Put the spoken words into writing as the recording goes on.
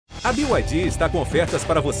A BYD está com ofertas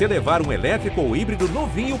para você levar um elétrico ou híbrido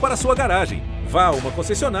novinho para sua garagem. Vá a uma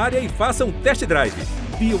concessionária e faça um test drive.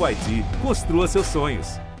 BYD, construa seus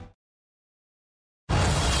sonhos.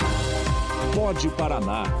 Pode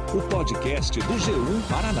Paraná, o podcast do G1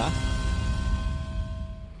 Paraná.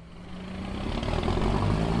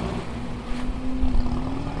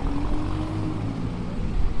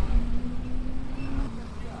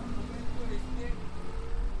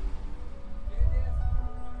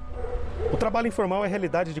 O trabalho informal é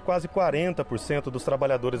realidade de quase 40% dos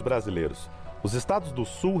trabalhadores brasileiros. Os estados do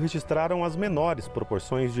Sul registraram as menores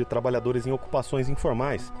proporções de trabalhadores em ocupações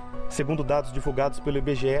informais, segundo dados divulgados pelo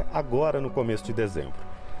IBGE agora no começo de dezembro.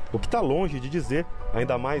 O que está longe de dizer,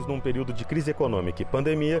 ainda mais num período de crise econômica e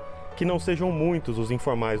pandemia, que não sejam muitos os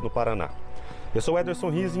informais no Paraná. Eu sou Ederson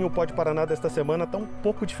Riz e o Pode Paraná desta semana está um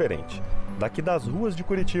pouco diferente. Daqui das ruas de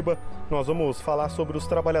Curitiba, nós vamos falar sobre os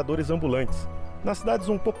trabalhadores ambulantes. Nas cidades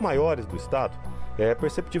um pouco maiores do estado, é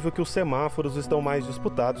perceptível que os semáforos estão mais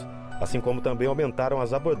disputados, assim como também aumentaram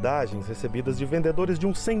as abordagens recebidas de vendedores de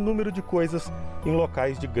um sem número de coisas em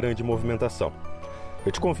locais de grande movimentação.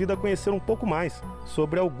 Eu te convido a conhecer um pouco mais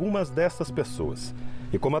sobre algumas dessas pessoas.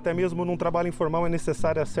 E como até mesmo num trabalho informal é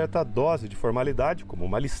necessária certa dose de formalidade, como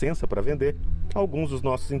uma licença para vender, alguns dos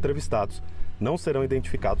nossos entrevistados não serão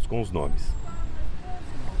identificados com os nomes.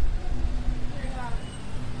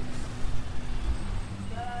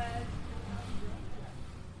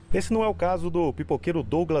 Esse não é o caso do pipoqueiro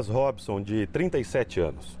Douglas Robson, de 37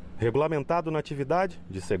 anos. Regulamentado na atividade,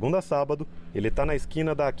 de segunda a sábado, ele está na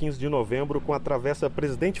esquina da 15 de novembro com a travessa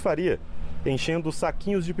Presidente Faria, enchendo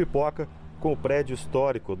saquinhos de pipoca com o prédio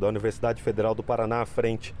histórico da Universidade Federal do Paraná à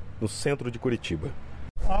frente, no centro de Curitiba.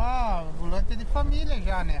 Ambulante de família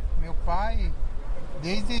já, né? Meu pai,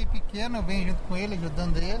 desde pequeno, eu venho junto com ele,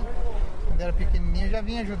 ajudando ele. Quando era pequenininho, eu já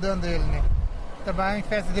vinha ajudando ele, né? Trabalhava em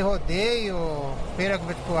festa de rodeio, feira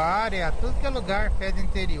agropecuária, tudo que é lugar, festa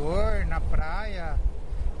interior, na praia.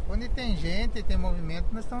 Onde tem gente, tem movimento,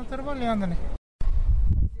 nós estamos trabalhando, né?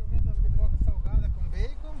 Aqui eu vendo a pipoca salgada com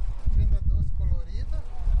bacon, vendo a doce colorida,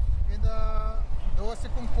 vendo a doce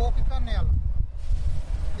com coco e canela.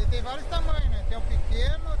 E tem vários tamanhos, né? Tem o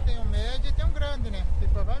pequeno, tem o médio e tem o grande, né? Tem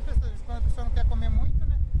para várias pessoas, quando a pessoa não quer comer muito,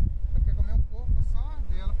 né? Ela quer comer um pouco só,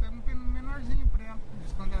 daí ela pega um menorzinho para ela.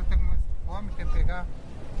 Quando ela tem mais fome, quer pegar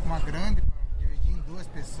uma grande para dividir em duas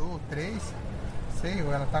pessoas, três, sei,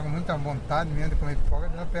 ou ela tá com muita vontade mesmo de comer pipoca,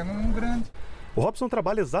 ela pega um grande. O Robson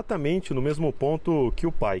trabalha exatamente no mesmo ponto que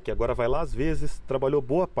o pai, que agora vai lá às vezes, trabalhou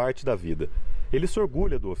boa parte da vida. Ele se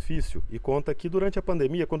orgulha do ofício e conta que durante a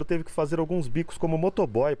pandemia, quando teve que fazer alguns bicos como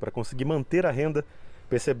motoboy para conseguir manter a renda,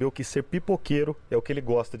 percebeu que ser pipoqueiro é o que ele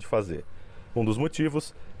gosta de fazer. Um dos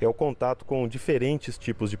motivos é o contato com diferentes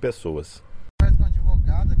tipos de pessoas. Você conversa com um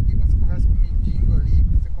advogado aqui, quando você conversa com um mendigo ali,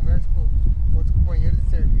 quando você conversa com outros companheiros de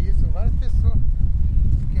serviço, várias pessoas.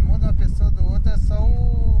 O que muda uma pessoa do outro é só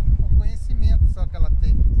o conhecimento só que ela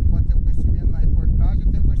tem. Você pode ter o conhecimento na reportagem,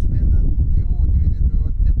 tem o conhecimento de rua, de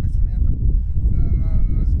vendedor, tem o conhecimento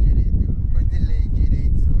nos direitos, coisa de lei,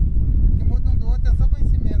 direitos. O que muda um do outro é só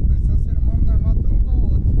conhecimento, né? Se é um ser humano normal, tudo igual ao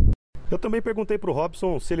outro. Eu também perguntei para o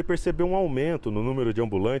Robson se ele percebeu um aumento no número de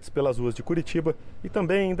ambulantes pelas ruas de Curitiba e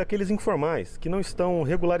também daqueles informais que não estão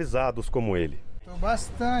regularizados como ele. Estou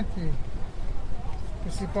bastante,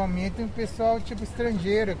 principalmente o pessoal tipo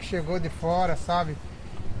estrangeiro que chegou de fora, sabe?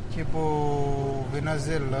 Tipo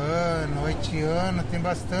venezuelano, haitiano, tem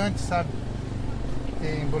bastante, sabe?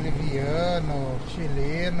 Tem boliviano,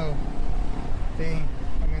 chileno,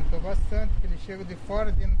 aumentou bastante, porque eles chegam de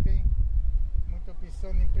fora e não tem muita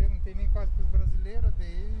opção de emprego, não tem nem quase para os brasileiros,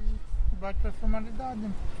 daí bate para a formalidade,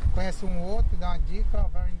 né? Conhece um outro, dá uma dica, ó,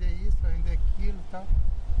 vai vender isso, vai vender aquilo e tal.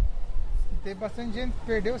 E tem bastante gente que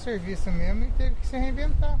perdeu o serviço mesmo e teve que se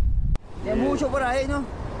reinventar. Tem muito por aí, não?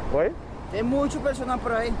 Oi? Tem muito personal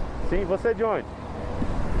por aí. Sim, você é de onde?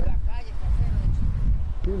 Pela calle,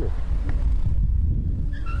 Filha.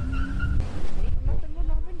 Não tenho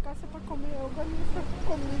nada em casa para comer, eu organizo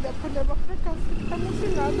comida para levar para casa. Estamos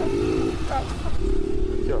sem nada em casa.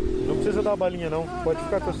 Aqui, ó. Não precisa dar uma balinha não, pode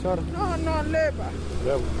ficar com a senhora. Não, leva.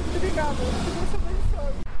 Leva. Obrigado, Deus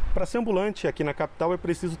abençoe. Para ser ambulante aqui na capital é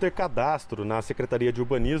preciso ter cadastro na Secretaria de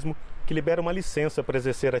Urbanismo, que libera uma licença para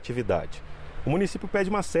exercer a atividade. O município pede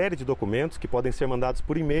uma série de documentos que podem ser mandados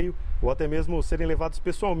por e-mail ou até mesmo serem levados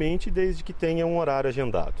pessoalmente, desde que tenha um horário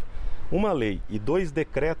agendado. Uma lei e 2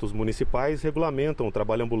 decretos municipais regulamentam o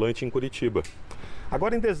trabalho ambulante em Curitiba.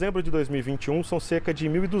 Agora, em dezembro de 2021, são cerca de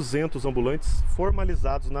 1.200 ambulantes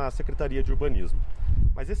formalizados na Secretaria de Urbanismo.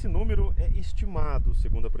 Mas esse número é estimado,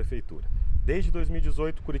 segundo a Prefeitura. Desde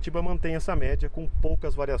 2018, Curitiba mantém essa média com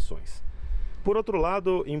poucas variações. Por outro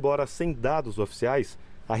lado, embora sem dados oficiais,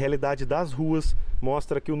 a realidade das ruas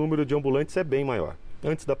mostra que o número de ambulantes é bem maior.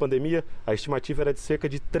 Antes da pandemia, a estimativa era de cerca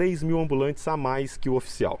de 3 mil ambulantes a mais que o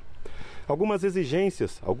oficial. Algumas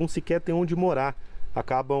exigências, alguns sequer têm onde morar,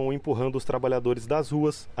 acabam empurrando os trabalhadores das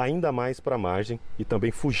ruas ainda mais para a margem e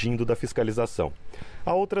também fugindo da fiscalização.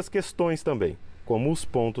 Há outras questões também, como os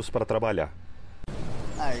pontos para trabalhar.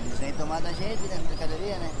 Eles vêm tomar da gente, né?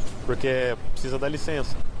 Mercadoria, né? Porque precisa da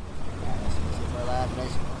licença. Se você for lá atrás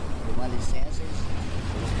de uma licença, eles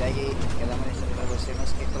pedem aquela licença para você,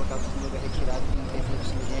 mas quer colocar você no lugar retirado, que não tem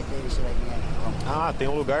fluxo de gente, aí você vai ganhar. Ah, tem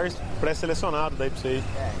um lugar pré-selecionado daí para você ir.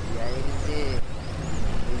 E aí eles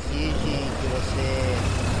exigem que você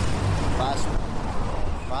faça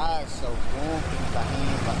ou compre um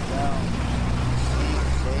carrinho, cartão, 5,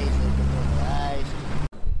 6, 8 reais.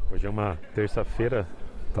 Hoje é uma terça-feira,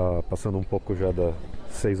 tá passando um pouco já das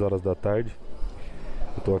 6 horas da tarde.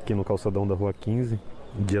 Eu estou aqui no calçadão da Rua 15.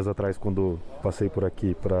 Dias atrás, quando passei por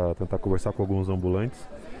aqui para tentar conversar com alguns ambulantes,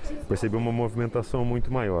 percebi uma movimentação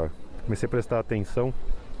muito maior. Comecei a prestar atenção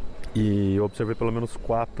e observei pelo menos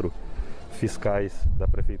 4 fiscais da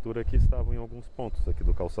prefeitura que estavam em alguns pontos aqui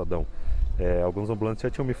do calçadão. Alguns ambulantes já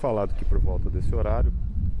tinham me falado que por volta desse horário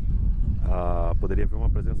poderia haver uma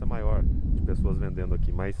presença maior de pessoas vendendo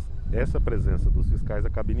aqui, mas essa presença dos fiscais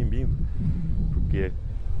acaba inibindo, porque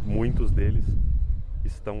muitos deles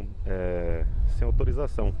estão sem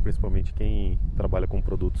autorização, principalmente quem trabalha com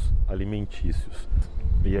produtos alimentícios.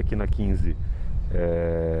 E aqui na 15,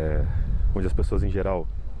 onde as pessoas em geral,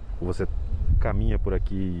 você caminha por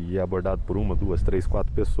aqui e é abordado por 1, 2, 3,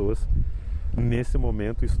 4 pessoas, nesse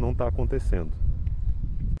momento isso não está acontecendo.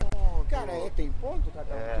 Cara, tem ponto,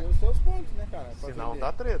 cada um tem os seus pontos, né, cara? Se não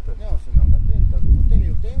dá treta. Não, se não dá treta, todo mundo tem.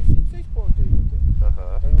 Eu tenho 5, 6 pontos aí, eu tenho.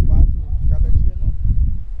 Então eu bato cada dia no...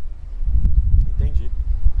 Entendi.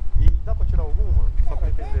 E dá pra tirar alguma? Só pra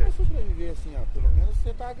entender. Dá pra sobreviver assim, ó. Pelo menos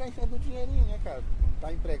você tá ganhando um dinheirinho, né, cara? Não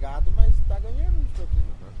tá empregado, mas tá ganhando um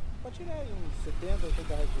pouquinho. Pode tirar aí uns 70,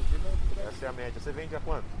 80 reais por dia, né? Essa é a média. Você vende a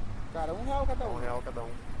quanto? Cara, R$1 cada um. R$1 cada um.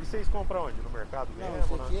 E vocês compram onde? No mercado mesmo? Não,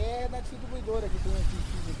 isso aqui é da distribuidora, que tem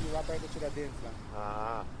aqui lá perto da Tiradentes lá.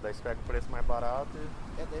 Ah, daí você pega o preço mais barato e...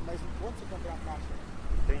 Daí mais um ponto você comprar a caixa.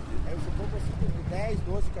 Entendi. Aí você compra assim, 10,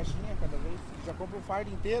 12 caixinhas cada vez. Já compra um fardo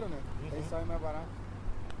inteiro, né? Daí sai mais barato.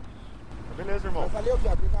 Beleza, irmão. Mas valeu,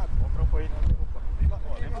 Pia. Obrigado. Bom trampo aí.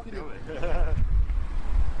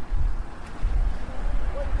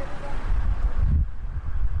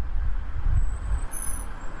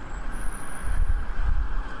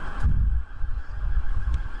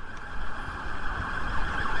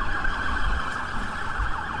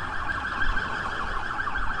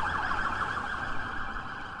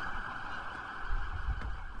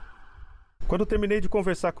 Quando terminei de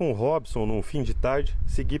conversar com o Robson no fim de tarde,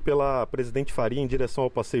 segui pela Presidente Faria em direção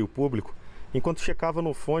ao passeio público, enquanto checava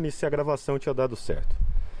no fone se a gravação tinha dado certo.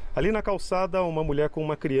 Ali na calçada, uma mulher com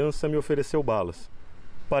uma criança me ofereceu balas.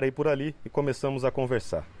 Parei por ali e começamos a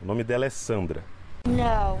conversar. O nome dela é Sandra.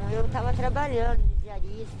 Não, eu estava trabalhando de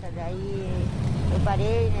diarista, daí eu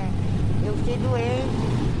parei, né? Eu fiquei doente,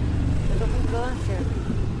 eu tô com câncer.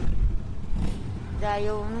 Daí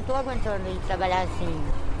eu não tô aguentando ele trabalhar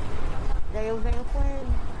assim. Daí eu venho com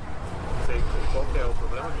ele. Sei qual que é o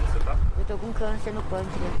problema que você tá? Eu tô com câncer no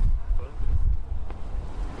pâncreas.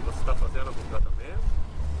 E você tá fazendo algum tratamento?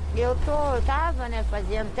 Eu tava, né,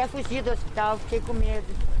 fazendo, até fugi do hospital, fiquei com medo.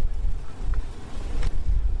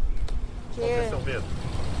 Qual que é seu medo?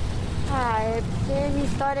 É porque minha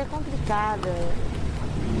história é complicada.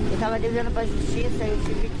 Eu tava devendo pra justiça e eu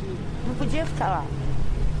tive que... Não podia ficar lá.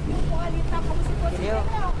 Ali tá como se fosse Entendeu?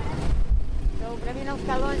 federal. Então, pra mim não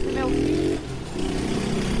ficar longe do meu filho.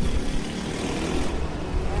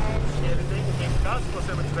 Ele tem com quem ficar se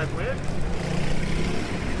você não estiver com ele?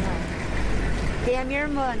 Não. Tem a minha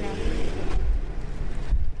irmã, né?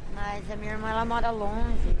 Mas a minha irmã, ela mora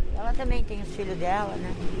longe. Ela também tem os filhos dela,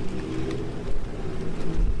 né?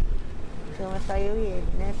 Então é só eu e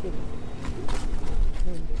ele, né, filho?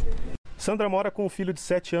 Sandra mora com um filho de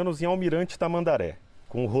 7 anos em Almirante Tamandaré.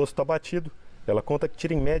 Com o rosto abatido, ela conta que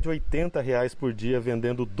tira em média R$80 por dia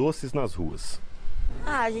vendendo doces nas ruas.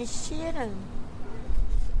 A gente tira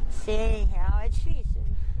R$100, é difícil.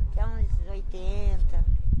 Quer uns 80.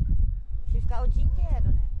 Se ficar o dia inteiro,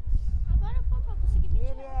 né? Agora há pouco eu consegui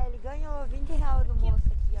 20 reais. Ele ganhou R$20 do moço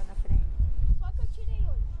aqui, ó, na frente. Só que eu tirei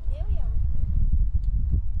hoje, eu e ela.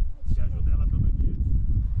 Você ajuda ela todo dia?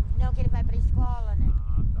 Não, que ele vai pra escola, né?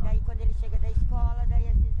 Tá. Daí quando ele chega da escola, daí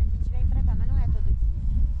às vezes a gente vem pra cá, mas não é todo dia.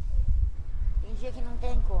 Tem dia que não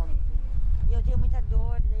tem como. E eu tenho muita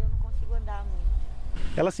dor, daí eu não consigo andar muito.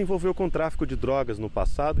 Ela se envolveu com tráfico de drogas no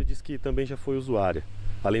passado e diz que também já foi usuária.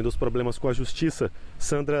 Além dos problemas com a justiça,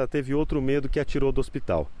 Sandra teve outro medo que a tirou do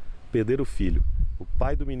hospital: perder o filho. O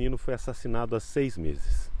pai do menino foi assassinado há 6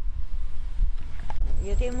 meses.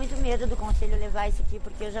 Eu tenho muito medo do conselho levar isso aqui,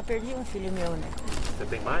 porque eu já perdi um filho meu, né? Você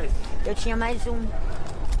tem mais? Eu tinha mais um,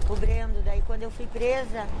 o Brendo. Daí quando eu fui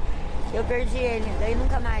presa, eu perdi ele. Daí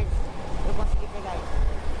nunca mais eu consegui pegar ele.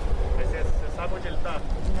 Mas você sabe onde ele está?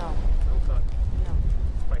 Não. Não sabe? Não.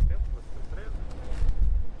 Faz tempo que você está preso?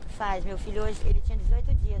 Faz. Meu filho hoje, ele tinha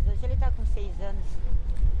 18 dias. Hoje ele está com 6 anos.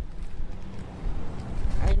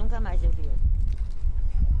 Aí nunca mais eu vi ele.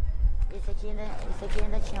 Esse aqui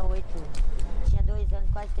ainda tinha 8. Tinha 2 anos,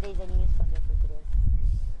 quase 3 aninhos quando eu fui presa.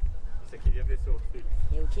 Você queria ver seu filho?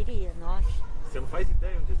 Eu queria, nossa. Você não faz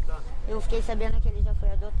ideia onde ele está? Eu fiquei sabendo que ele já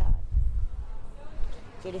foi adotado.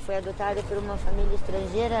 Que ele foi adotado por uma família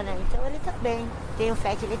estrangeira, né? Então ele tá bem. Tenho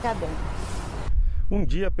fé que ele tá bem. Um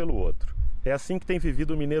dia pelo outro. É assim que tem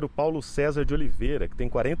vivido o mineiro Paulo César de Oliveira, que tem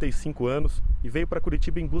 45 anos e veio para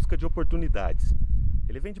Curitiba em busca de oportunidades.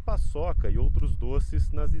 Ele vende paçoca e outros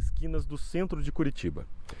doces nas esquinas do centro de Curitiba.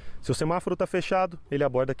 Se o semáforo está fechado, ele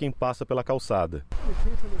aborda quem passa pela calçada.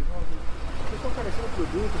 Vocês estão oferecendo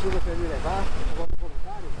produto, se você me levar, eu gosto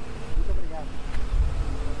voluntário, muito obrigado.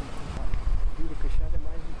 Vida fechada é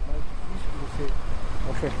mais difícil de você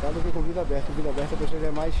ofertar do que com vida aberta. Com vida aberta a pessoa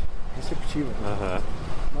é mais receptiva. Uhum.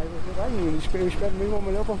 Mas você vai indo, eu espero mesmo uma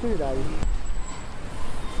melhor oportunidade.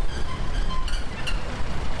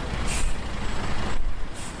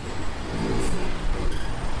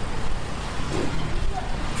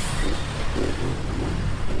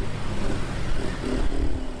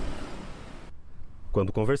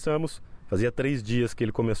 Quando conversamos, fazia 3 dias que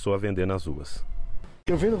ele começou a vender nas ruas.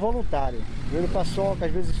 Eu vendo voluntário, vendo paçoca,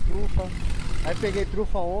 às vezes trufa. Aí peguei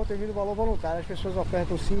trufa ontem, vendo valor voluntário. As pessoas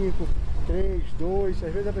ofertam 5, 3, 2,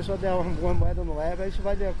 às vezes a pessoa der uma moeda não leva, isso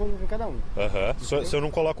vai de acordo com cada um. O senhor não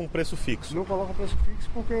coloca um preço fixo? Não coloca um preço fixo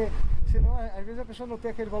porque senão às vezes a pessoa não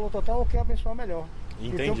tem aquele valor total ou quer abençoar melhor.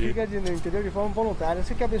 Entendi. Então fica entendeu? De forma voluntária.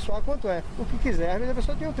 Você quer abençoar quanto é? O que quiser. Às vezes a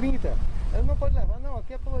pessoa tem 30. Ela não pode levar, não,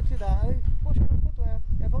 aqui é pra eu te dar. Aí, poxa, quanto é?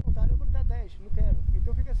 É voluntário, eu vou lhe dar 10, não quero.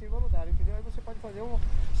 Então fica assim, voluntário, entendeu? Aí você pode fazer um.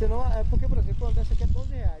 Senão, porque, por exemplo, uma dessa aqui é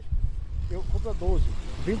R$12. Eu compro 12,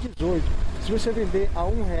 vende 18. Se você vender a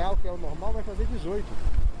R$1, que é o normal, vai fazer 18.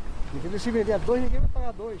 Entendeu? Se vender a 2, ninguém vai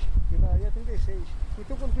pagar 2, que varia 36.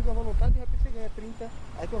 Então quando fica voluntário, de repente você ganha 30,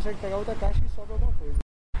 aí consegue pegar outra caixa e sobra alguma coisa.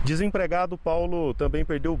 Desempregado, Paulo também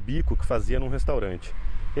perdeu o bico que fazia num restaurante.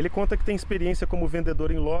 Ele conta que tem experiência como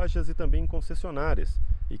vendedor em lojas e também em concessionárias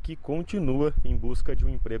e que continua em busca de um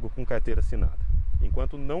emprego com carteira assinada.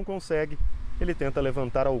 Enquanto não consegue, ele tenta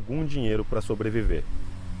levantar algum dinheiro para sobreviver.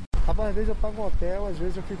 Às vezes eu pago um hotel, às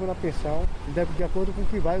vezes eu fico na pensão, de acordo com o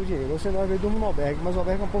que vai o dinheiro. Ou senão às vezes durmo no albergue, mas o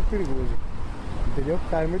albergue é um pouco perigoso. Entendeu?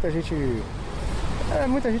 Porque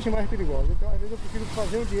muita gente mais perigosa. Então às vezes eu prefiro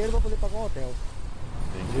fazer o dinheiro para poder pagar um hotel.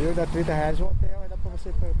 Entendeu? Dá R$30 um hotel, aí dá para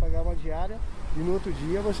você pagar uma diária e no outro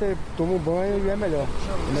dia você toma um banho e é melhor.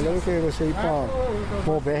 É melhor do que você ir para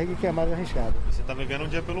um albergue que é mais arriscado. Você está vivendo um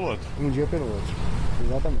dia pelo outro. Um dia pelo outro,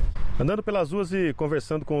 exatamente. Andando pelas ruas e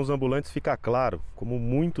conversando com os ambulantes, fica claro como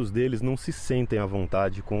muitos deles não se sentem à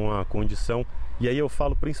vontade com a condição, e aí eu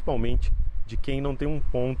falo principalmente de quem não tem um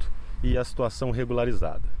ponto e a situação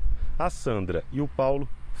regularizada. A Sandra e o Paulo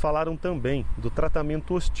falaram também do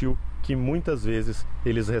tratamento hostil que muitas vezes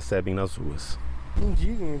eles recebem nas ruas.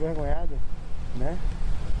 Indigno, envergonhado, né?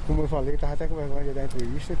 Como eu falei, estava até com vergonha de dar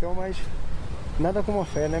entrevista, então, mas nada como a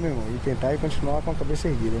fé, né, meu irmão? E tentar e continuar com a cabeça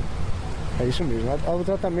erguida. É isso mesmo. O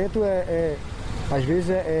tratamento às vezes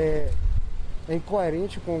é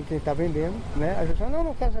incoerente com quem está vendendo, né? A gente fala,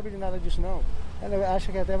 não quero saber de nada disso, não. Ela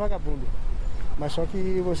acha que é até vagabundo. Mas só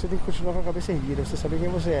que você tem que continuar com a cabeça erguida, você saber quem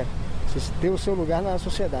você é. Você ter o seu lugar na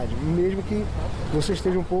sociedade, mesmo que você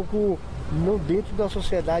esteja um pouco não dentro da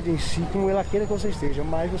sociedade em si, como ela queira que você esteja,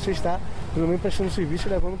 mas você está, pelo menos, prestando serviço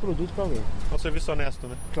e levando um produto para alguém. É um serviço honesto,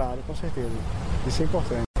 né? Claro, com certeza. Isso é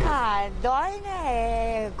importante. Dói, né?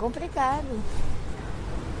 É complicado.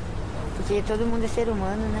 Porque todo mundo é ser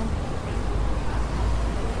humano, né?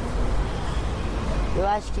 Eu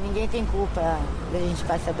acho que ninguém tem culpa da gente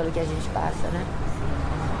passar pelo que a gente passa, né?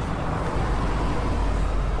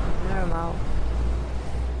 Normal.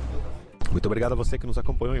 Muito obrigado a você que nos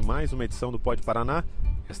acompanhou em mais uma edição do Pode Paraná.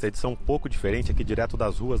 Esta edição um pouco diferente aqui direto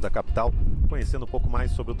das ruas da capital, conhecendo um pouco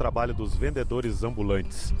mais sobre o trabalho dos vendedores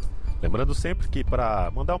ambulantes. Lembrando sempre que para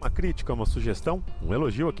mandar uma crítica, uma sugestão, um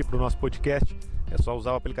elogio aqui para o nosso podcast, é só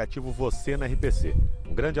usar o aplicativo Você na RPC.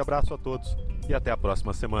 Um grande abraço a todos e até a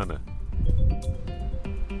próxima semana.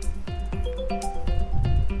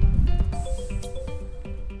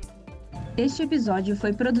 Este episódio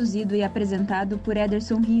foi produzido e apresentado por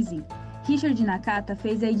Ederson Rizzi. Richard Nakata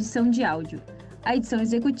fez a edição de áudio. A edição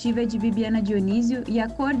executiva é de Bibiana Dionísio e a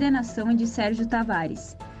coordenação é de Sérgio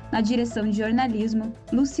Tavares. Na direção de jornalismo,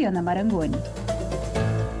 Luciana Marangoni.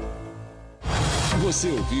 Você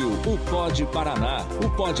ouviu o Pod Paraná, o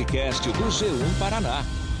podcast do G1 Paraná.